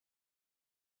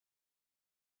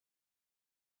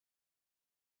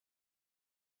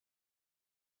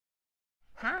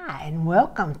Hi, and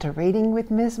welcome to Reading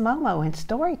with Ms. Momo and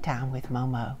Storytime with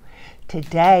Momo.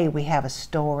 Today we have a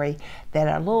story that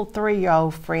a little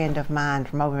 3-year-old friend of mine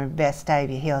from over in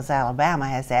Vestavia Hills, Alabama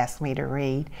has asked me to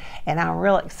read. And I'm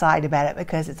real excited about it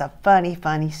because it's a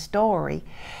funny story.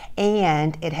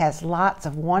 And it has lots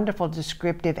of wonderful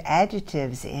descriptive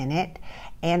adjectives in it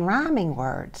and rhyming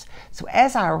words. So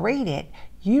as I read it,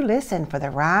 you listen for the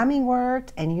rhyming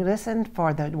words and you listen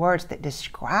for the words that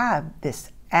describe this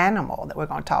animal that we're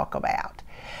going to talk about.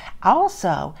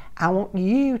 Also, I want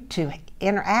you to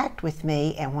interact with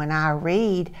me, and when I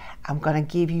read, I'm going to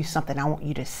give you something I want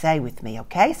you to say with me,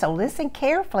 okay? So listen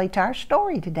carefully to our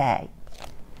story today.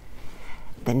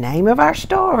 The name of our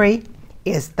story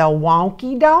is The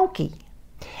Wonky Donkey,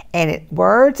 and it's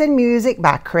words and music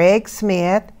by Craig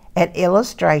Smith and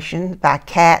illustrations by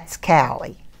Katz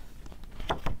Cowley.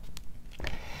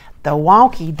 The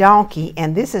Wonky Donkey,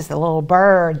 and this is the little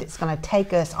bird that's going to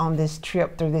take us on this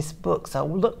trip through this book, so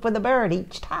look for the bird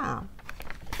each time.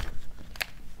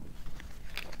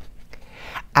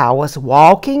 I was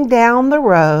walking down the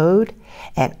road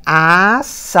and I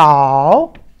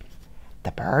saw,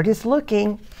 the bird is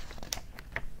looking,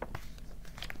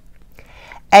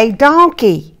 a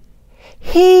donkey,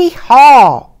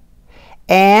 hee-haw,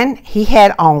 and he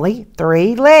had only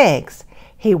 3 legs.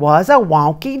 He was a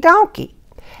wonky donkey.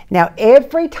 Now,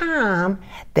 every time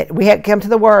that we have come to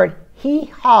the word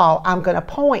hee-haw, I'm going to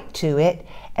point to it,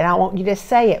 and I want you to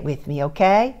say it with me,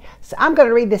 okay? So I'm going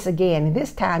to read this again, and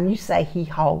this time you say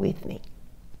hee-haw with me.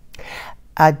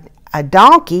 A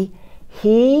donkey,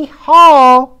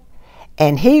 hee-haw,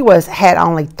 and he had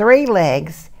only 3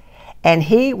 legs, and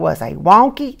he was a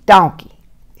wonky donkey.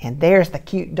 And there's the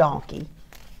cute donkey.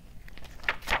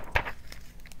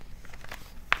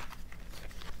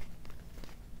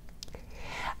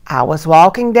 I was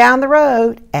walking down the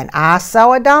road and I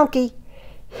saw a donkey,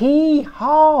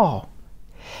 hee-haw,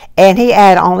 and he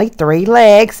had only 3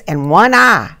 legs and 1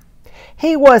 eye.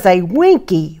 He was a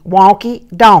winky wonky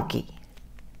donkey.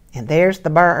 And there's the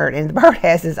bird, and the bird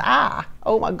has his eye.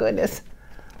 Oh my goodness.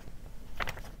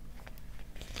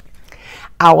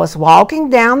 I was walking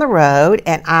down the road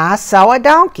and I saw a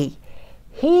donkey,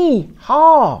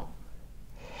 hee-haw.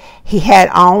 He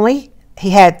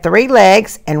had 3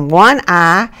 legs and 1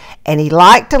 eye, and he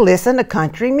liked to listen to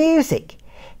country music.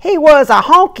 He was a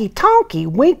honky-tonky,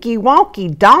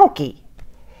 winky-wonky donkey.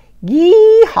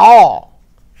 Yee-haw!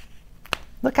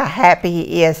 Look how happy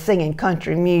he is singing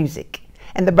country music.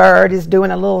 And the bird is doing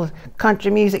a little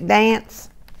country music dance.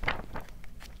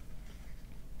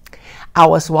 I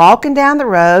was walking down the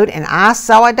road and I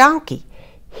saw a donkey.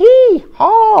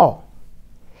 Hee-haw!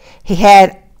 He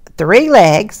had 3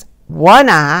 legs, 1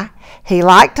 eye. He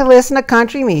liked to listen to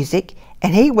country music,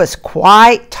 and he was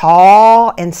quite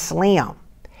tall and slim.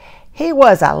 He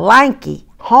was a lanky,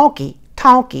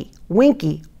 honky-tonky,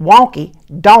 winky, wonky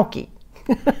donkey.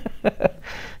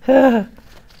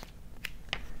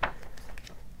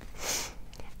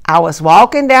 I was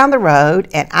walking down the road,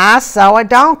 and I saw a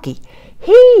donkey.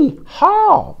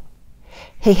 Hee-haw!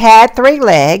 He had 3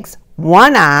 legs,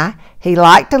 1 eye. He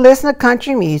liked to listen to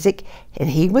country music, and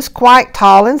he was quite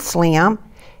tall and slim.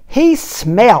 He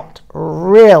smelt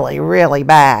really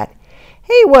bad.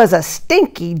 He was a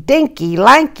stinky, dinky,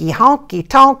 lanky,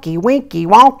 honky-tonky, winky,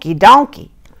 wonky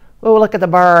donkey. Oh, look at the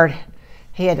bird.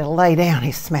 He had to lay down.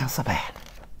 He smells so bad.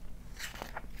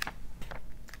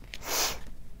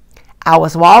 I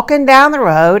was walking down the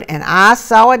road and I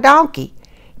saw a donkey.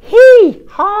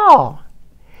 Hee-haw!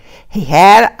 He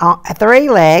had 3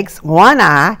 legs, 1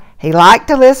 eye. He liked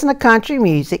to listen to country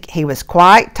music. He was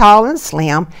quite tall and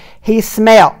slim. He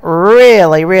smelt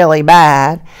really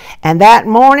bad. And that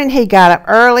morning he got up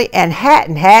early and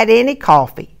hadn't had any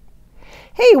coffee.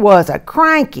 He was a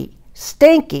cranky,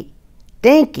 stinky,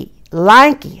 dinky,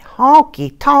 lanky,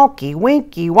 honky-tonky,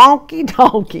 winky, wonky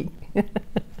donkey.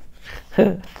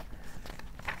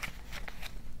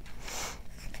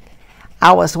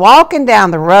 I was walking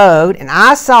down the road and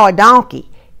I saw a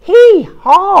donkey.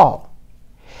 Hee-haw!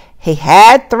 He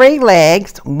had 3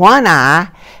 legs, 1 eye.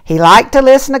 He liked to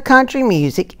listen to country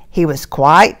music. He was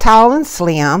quite tall and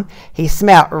slim. He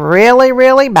smelt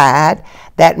really bad.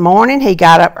 That morning he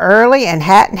got up early and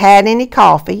hadn't had any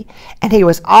coffee, and he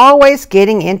was always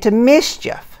getting into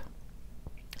mischief.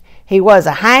 He was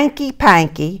a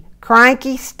hanky-panky,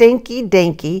 cranky, stinky,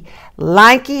 dinky,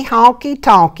 lanky,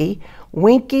 honky-tonky,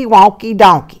 winky, wonky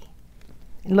donkey.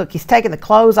 And look, he's taking the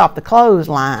clothes off the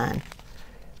clothesline.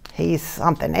 He's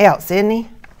something else, isn't he?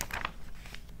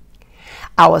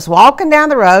 I was walking down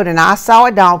the road and I saw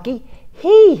a donkey.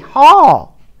 Hee-haw!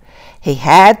 He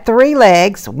had 3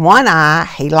 legs, 1 eye.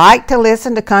 He liked to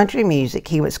listen to country music.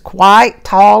 He was quite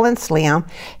tall and slim.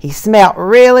 He smelled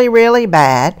really, really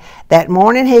bad. That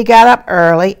morning he got up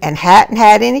early and hadn't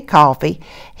had any coffee.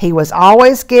 He was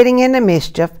always getting into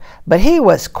mischief, but he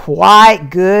was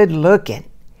quite good looking.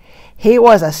 He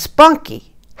was a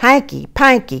spunky, hanky,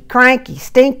 panky, cranky,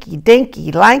 stinky,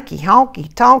 dinky, lanky,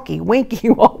 honky, tonky, winky,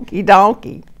 wonky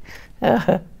donkey.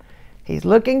 He's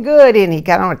looking good, and he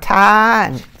got on a tie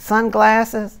and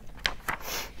sunglasses.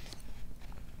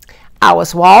 I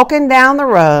was walking down the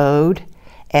road,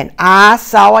 and I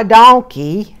saw a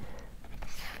donkey.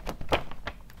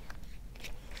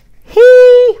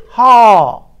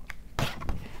 Hee-haw!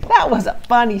 That was a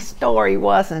funny story,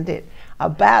 wasn't it?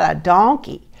 About a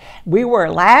donkey. We were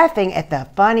laughing at the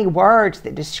funny words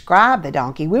that describe the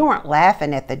donkey. We weren't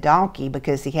laughing at the donkey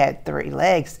because he had 3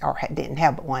 legs or didn't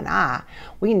have but 1 eye.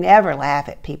 We never laugh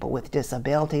at people with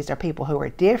disabilities or people who are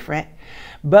different,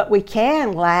 but we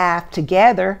can laugh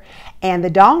together, and the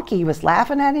donkey was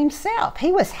laughing at himself.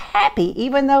 He was happy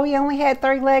even though he only had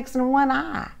 3 legs and 1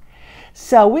 eye.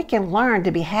 So we can learn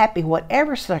to be happy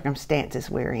whatever circumstances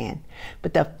we're in.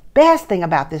 But the best thing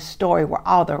about this story were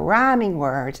all the rhyming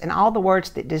words and all the words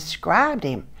that described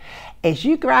him. As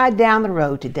you ride down the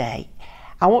road today,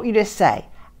 I want you to say,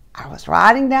 I was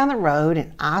riding down the road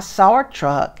and I saw a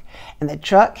truck, and the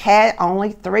truck had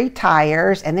only 3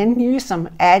 tires, and then use some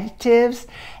adjectives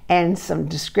and some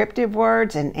descriptive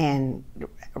words and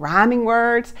rhyming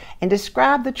words and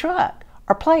describe the truck.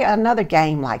 Or play another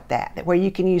game like that where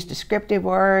you can use descriptive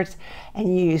words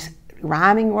and use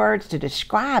rhyming words to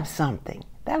describe something.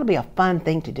 That'll be a fun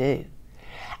thing to do.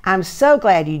 I'm so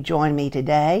glad you joined me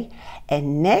today.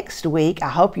 And next week, I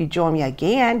hope you join me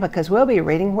again because we'll be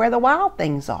reading Where the Wild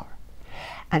Things Are.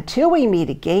 Until we meet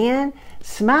again,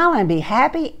 smile and be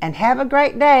happy and have a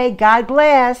great day. God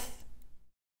bless.